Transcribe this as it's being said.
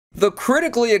The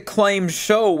critically acclaimed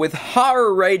show with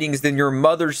higher ratings than your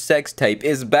mother's sex tape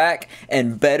is back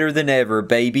and better than ever,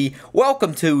 baby.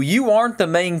 Welcome to You Aren't the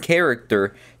Main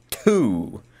Character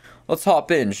 2. Let's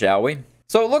hop in, shall we?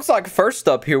 So it looks like first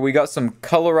up here we got some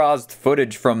colorized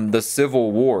footage from the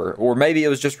Civil War. Or maybe it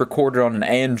was just recorded on an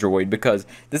Android because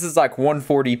this is like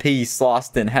 140p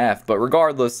sliced in half. But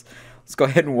regardless, let's go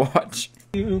ahead and watch.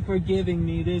 Thank you for giving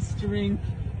me this drink.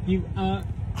 You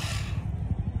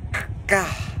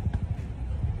God.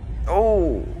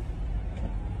 Oh,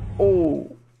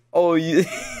 you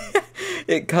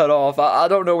it cut off. I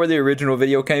don't know where the original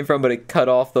video came from, but it cut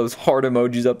off those heart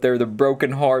emojis up there, the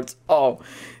broken hearts. Oh,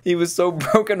 he was so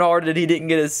brokenhearted he didn't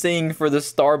get a sing for the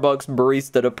Starbucks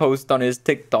barista to post on his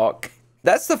TikTok.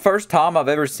 That's the first time I've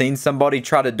ever seen somebody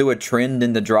try to do a trend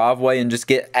in the driveway and just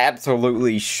get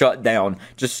absolutely shut down.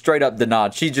 Just straight up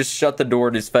denied. She just shut the door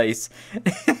in his face.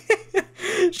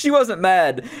 She wasn't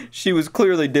mad. She was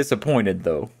clearly disappointed,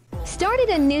 though. Started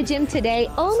a new gym today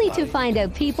only to find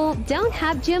out people don't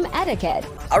have gym etiquette.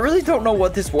 I really don't know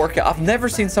what this workout... I've never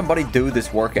seen somebody do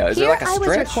this workout. Is there like a stretch? I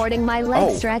was recording my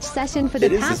leg stretch session for the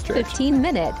past 15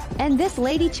 minutes, and this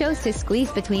lady chose to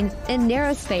squeeze between a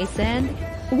narrow space and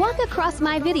walk across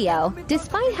my video,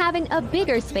 despite having a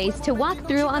bigger space to walk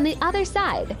through on the other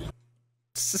side.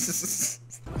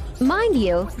 Mind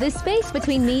you, the space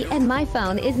between me and my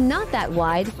phone is not that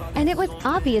wide, and it was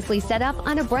obviously set up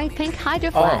on a bright pink hydro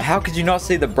flask. Oh, how could you not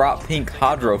see the bright pink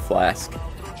hydro flask?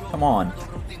 Come on.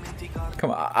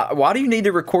 Come on. Why do you need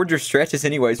to record your stretches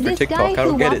anyways for TikTok? I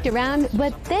don't get it. This guy who walked around,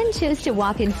 but then chose to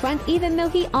walk in front even though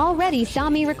he already saw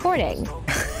me recording.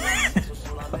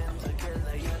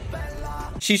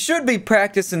 She should be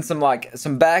practicing some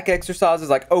back exercises,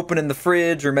 like opening the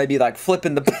fridge or maybe like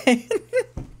flipping the pan.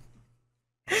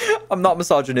 I'm not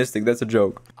misogynistic, that's a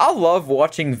joke. I love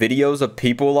watching videos of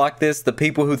people like this, the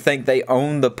people who think they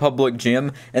own the public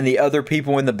gym and the other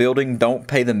people in the building don't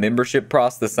pay the membership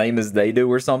price the same as they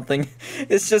do or something.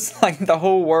 It's just like the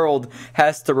whole world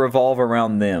has to revolve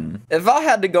around them. If I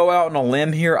had to go out on a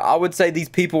limb here, I would say these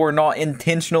people are not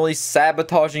intentionally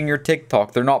sabotaging your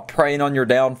TikTok. They're not preying on your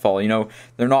downfall, you know.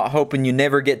 They're not hoping you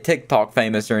never get TikTok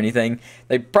famous or anything.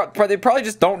 They probably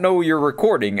just don't know you're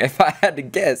recording, if I had to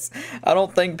guess. I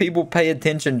don't think people pay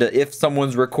attention to if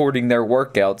someone's recording their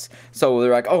workouts. So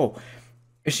they're like, oh,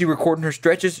 is she recording her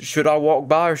stretches? Should I walk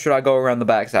by or should I go around the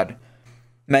backside?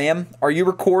 Ma'am, are you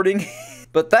recording?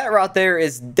 But that right there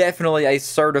is definitely a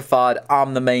certified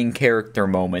I'm the main character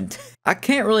moment. I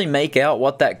can't really make out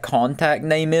what that contact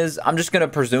name is. I'm just going to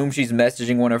presume she's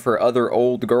messaging one of her other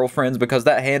old girlfriends because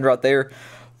that hand right there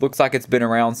looks like it's been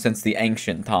around since the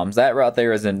ancient times. That right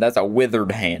there that's a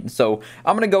withered hand. So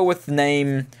I'm going to go with the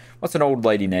name, what's an old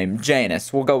lady name?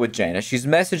 Janice. We'll go with Janice. She's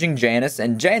messaging Janice,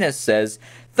 and Janice says,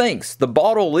 thanks, the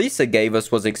bottle Lisa gave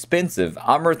us was expensive.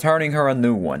 I'm returning her a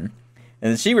new one.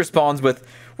 And she responds with,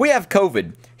 we have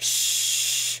COVID.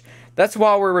 Shh. That's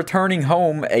why we're returning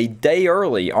home a day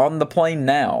early on the plane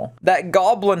now. That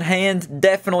goblin hand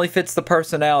definitely fits the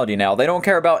personality now. They don't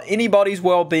care about anybody's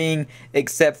well-being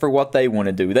except for what they want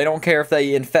to do. They don't care if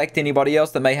they infect anybody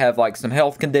else that may have like some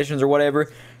health conditions or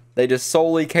whatever. They just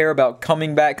solely care about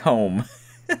coming back home.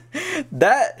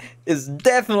 That is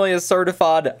definitely a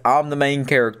certified I'm the main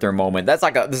character moment. That's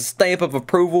like the stamp of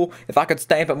approval. If I could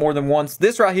stamp it more than once,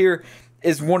 this right here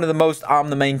is one of the most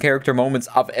I'm the main character moments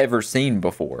I've ever seen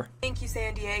before. Thank you,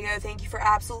 San Diego. Thank you for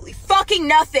absolutely fucking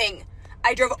nothing.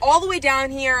 I drove all the way down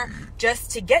here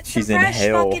just to get some fresh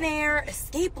fucking air,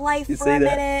 escape life for a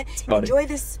minute, enjoy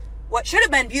this, what should have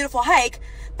been beautiful hike,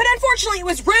 but unfortunately it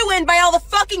was ruined by all the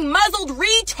fucking muzzled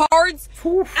retards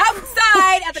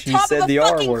outside at the top of a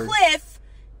fucking cliff,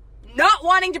 not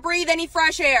wanting to breathe any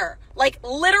fresh air. Like,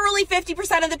 literally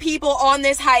 50% of the people on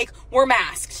this hike were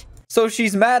masked. So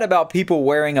she's mad about people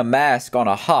wearing a mask on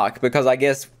a hike because I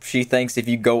guess she thinks if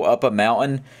you go up a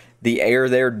mountain, the air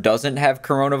there doesn't have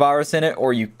coronavirus in it,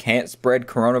 or you can't spread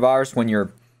coronavirus when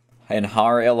you're in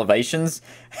higher elevations.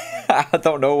 I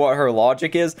don't know what her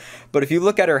logic is, but if you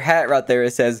look at her hat right there,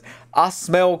 it says, I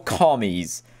smell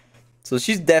commies. So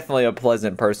she's definitely a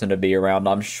pleasant person to be around,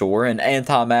 I'm sure. An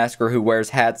anti-masker who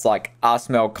wears hats like I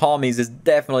smell commies is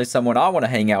definitely someone I want to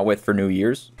hang out with for New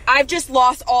Year's. I've just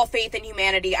lost all faith in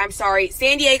humanity. I'm sorry.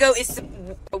 San Diego is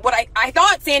what I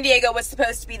thought San Diego was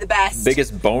supposed to be the best.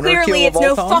 Biggest boner kill of all time? Clearly, it's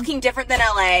no fucking different than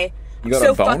LA. You got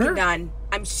I'm a boner? so fucking done.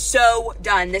 I'm so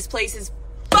done. This place is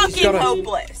fucking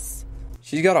hopeless.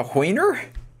 She's got a wiener?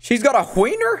 She's got a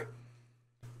wiener?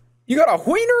 You got a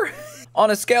wiener? On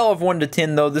a scale of 1 to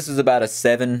 10, though, this is about a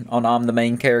 7 on I'm the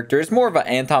main character. It's more of an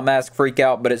anti-mask freak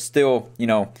out, but it's still, you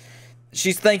know,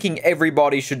 She's thinking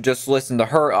everybody should just listen to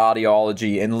her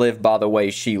ideology and live by the way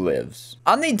she lives.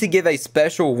 I need to give a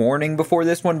special warning before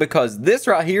this one because this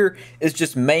right here is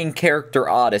just main character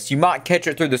oddest. You might catch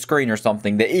it through the screen or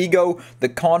something. The ego, the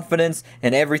confidence,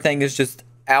 and everything is just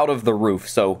out of the roof.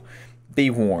 So be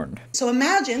warned. So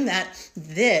imagine that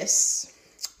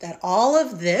all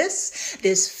of this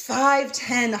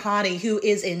 5'10" hottie who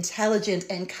is intelligent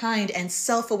and kind and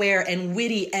self-aware and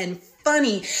witty and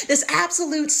funny, this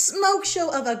absolute smoke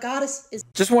show of a goddess is...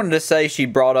 Just wanted to say she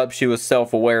brought up she was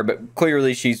self-aware, but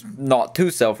clearly she's not too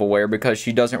self-aware because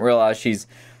she doesn't realize she's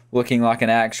looking like an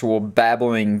actual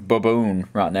babbling baboon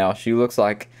right now. She looks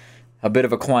like a bit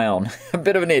of a clown, a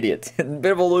bit of an idiot, a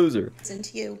bit of a loser. It's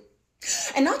into you.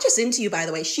 And not just into you, by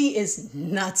the way, she is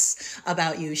nuts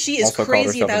about you. She is also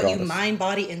crazy about you, mind,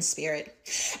 body, and spirit.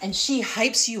 And she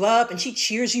hypes you up and she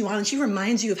cheers you on and she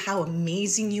reminds you of how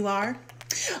amazing you are.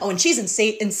 Oh, and she's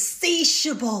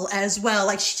insatiable as well.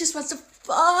 Like, she just wants to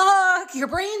fuck your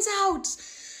brains out.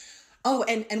 Oh,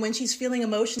 and when she's feeling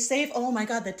emotion safe, oh my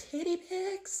God, the titty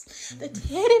pics. The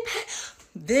titty pics.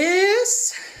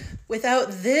 This,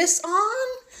 without this on,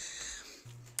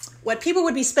 what people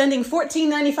would be spending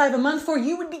 $14.95 a month for,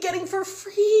 you would be getting for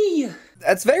free.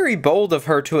 That's very bold of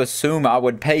her to assume I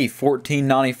would pay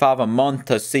 $14.95 a month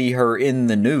to see her in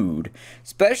the nude.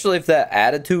 Especially if that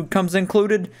attitude comes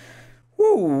included.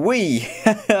 Woo-wee.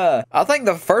 I think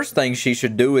the first thing she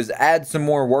should do is add some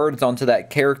more words onto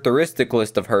that characteristic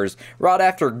list of hers. Right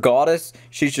after goddess,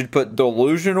 she should put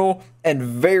delusional and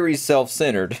very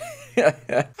self-centered. Imagine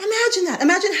that.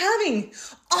 Imagine having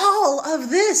all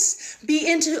of this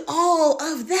be into all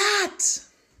of that.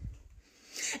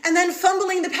 And then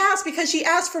fumbling the past because she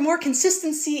asked for more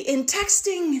consistency in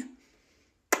texting.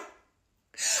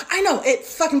 I know, it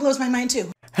fucking blows my mind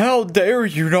too. How dare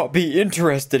you not be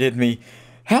interested in me?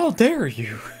 How dare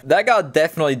you? That guy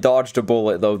definitely dodged a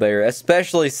bullet though there,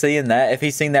 especially seeing that. If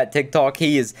he's seen that TikTok,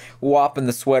 he is wiping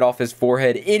the sweat off his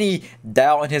forehead. Any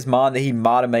doubt in his mind that he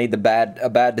might have made a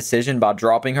bad decision by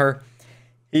dropping her,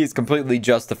 he is completely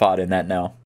justified in that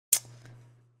now.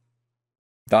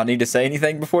 Do I need to say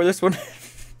anything before this one?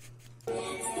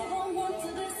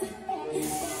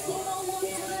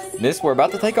 This, we're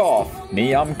about to take off.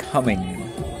 Me, I'm coming.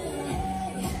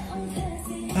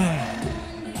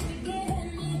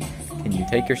 Can you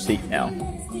take your seat now?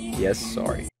 Yes,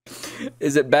 sorry.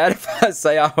 Is it bad if I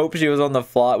say I hope she was on the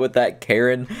flight with that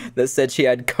Karen that said she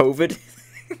had COVID?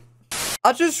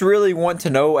 I just really want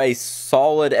to know a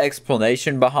solid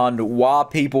explanation behind why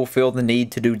people feel the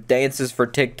need to do dances for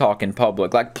TikTok in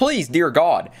public. Like, please, dear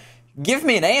God, give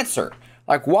me an answer.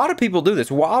 Like, why do people do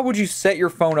this? Why would you set your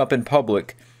phone up in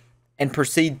public and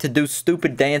proceed to do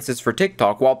stupid dances for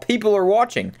TikTok while people are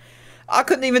watching? I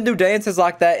couldn't even do dances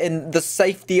like that in the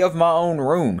safety of my own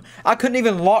room. I couldn't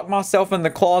even lock myself in the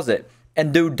closet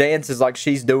and do dances like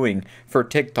she's doing for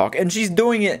TikTok. And she's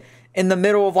doing it in the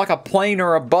middle of like a plane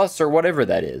or a bus or whatever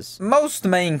that is. Most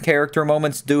main character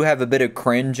moments do have a bit of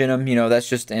cringe in them. You know, that's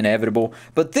just inevitable.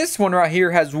 But this one right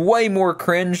here has way more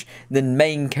cringe than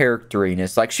main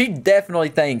characteriness. Like, she definitely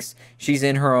thinks she's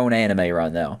in her own anime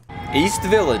right now. East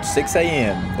Village, 6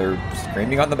 a.m. They're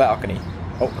screaming on the balcony.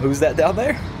 Oh, who's that down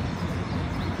there?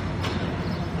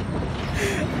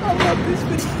 I love this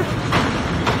video.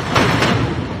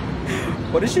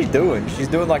 What is she doing? She's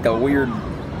doing like a weird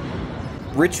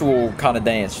ritual kind of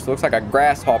dance. She looks like a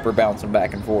grasshopper bouncing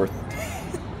back and forth.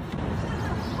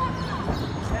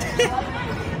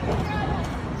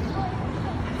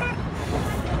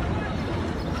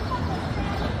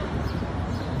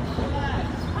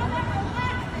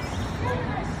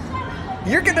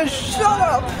 You're gonna shut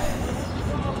up!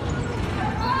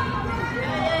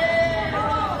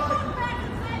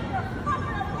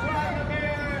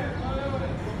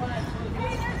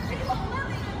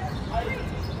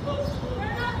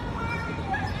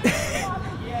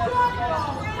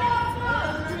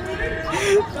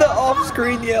 The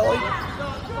off-screen yelling.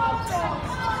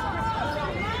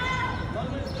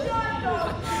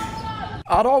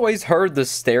 I'd always heard the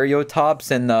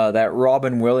stereotypes in that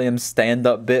Robin Williams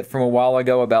stand-up bit from a while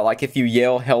ago about, like, if you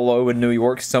yell hello in New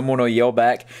York, someone will yell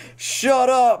back, shut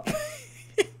up!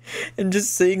 And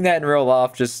just seeing that in real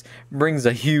life just brings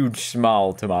a huge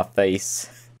smile to my face.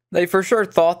 They for sure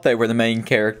thought they were the main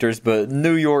characters, but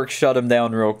New York shut them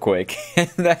down real quick. And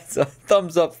that's a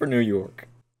thumbs up for New York.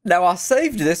 Now, I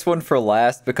saved this one for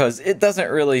last because it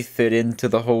doesn't really fit into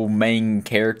the whole main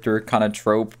character kind of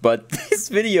trope, but this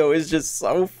video is just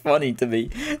so funny to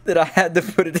me that I had to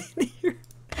put it in here.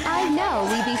 I know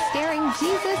we be scaring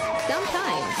Jesus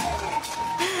sometimes.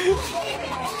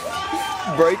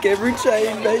 Break every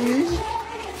chain, baby.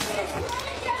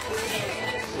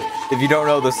 If you don't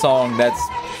know the song,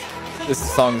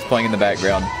 this song is playing in the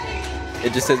background.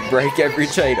 It just says break every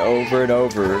chain over and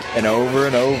over and over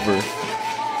and over.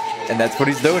 And that's what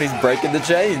he's doing. He's breaking the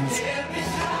chains.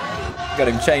 Got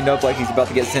him chained up like he's about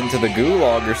to get sent to the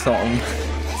gulag or something.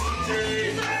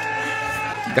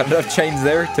 Got enough chains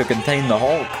there to contain the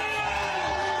Hulk.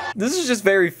 This is just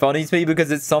very funny to me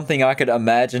because it's something I could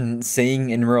imagine seeing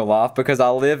in real life, because I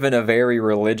live in a very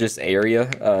religious area.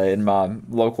 In my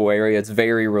local area, it's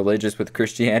very religious with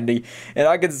Christianity, and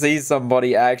I could see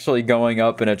somebody actually going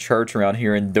up in a church around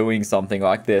here and doing something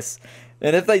like this.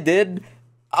 And if they did,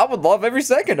 I would love every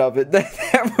second of it.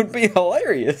 That would be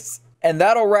hilarious. And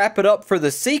that'll wrap it up for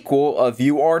the sequel of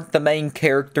You Aren't the Main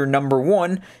Character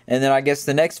 #1. And then I guess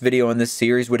the next video in this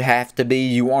series would have to be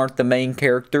You Aren't the Main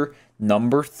Character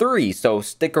 #3. So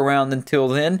stick around until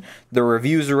then. The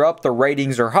reviews are up, the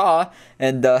ratings are high,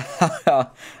 and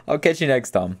I'll catch you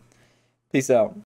next time. Peace out.